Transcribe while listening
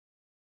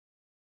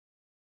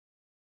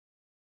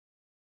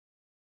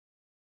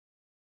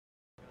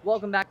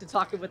Welcome back to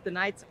Talkin with the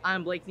Knights.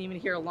 I'm Blake Neiman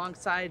here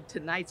alongside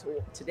today's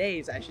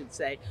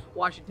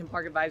Washington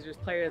Park Advisors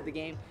player of the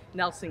game,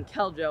 Nelson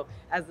Keljo,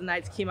 as the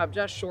Knights came up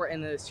just short in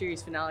the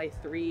series finale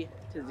 3-0.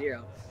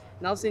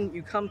 Nelson,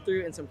 you come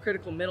through in some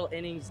critical middle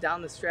innings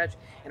down the stretch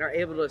and are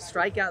able to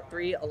strike out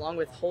 3 along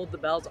with hold the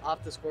Bells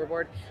off the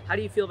scoreboard. How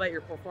do you feel about your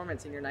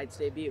performance in your Knights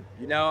debut?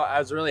 You know, I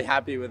was really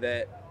happy with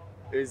it.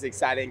 It was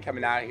exciting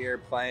coming out here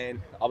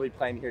playing. I'll be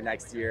playing here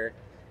next year,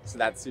 so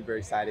that's super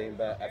exciting.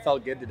 But I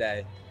felt good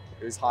today.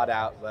 It was hot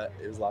out, but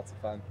it was lots of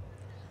fun.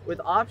 With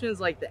options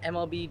like the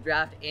MLB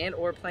draft and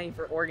or playing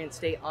for Oregon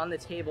State on the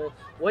table,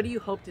 what do you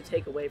hope to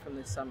take away from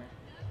this summer?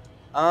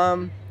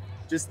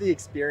 Just the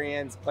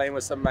experience, playing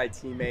with some of my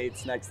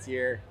teammates next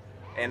year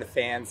and the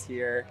fans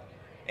here,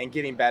 and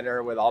getting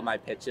better with all my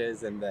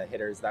pitches and the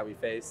hitters that we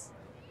face.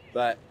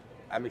 But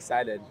I'm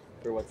excited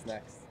for what's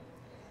next.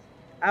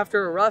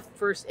 After a rough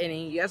first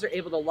inning, you guys are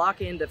able to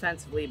lock in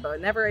defensively, but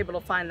never able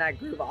to find that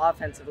groove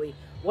offensively.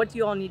 What do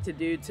you all need to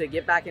do to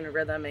get back in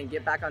rhythm and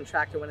get back on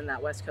track to winning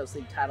that West Coast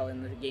League title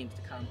in the games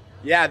to come?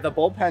 Yeah, the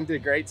bullpen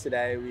did great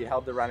today. We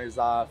held the runners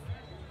off,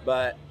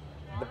 but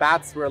the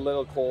bats were a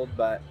little cold,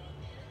 but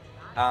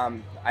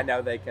I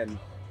know they can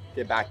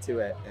get back to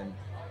it and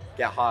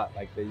get hot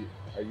like they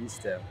are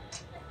used to.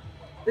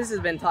 This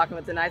has been Talking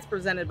with the Knights,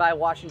 presented by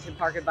Washington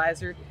Park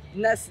Advisor.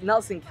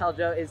 Nelson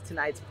Keljo is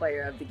tonight's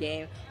player of the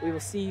game. We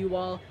will see you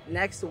all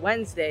next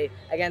Wednesday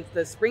against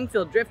the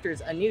Springfield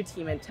Drifters, a new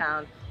team in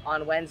town,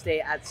 on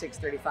Wednesday at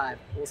 6:35.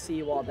 We'll see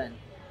you all then.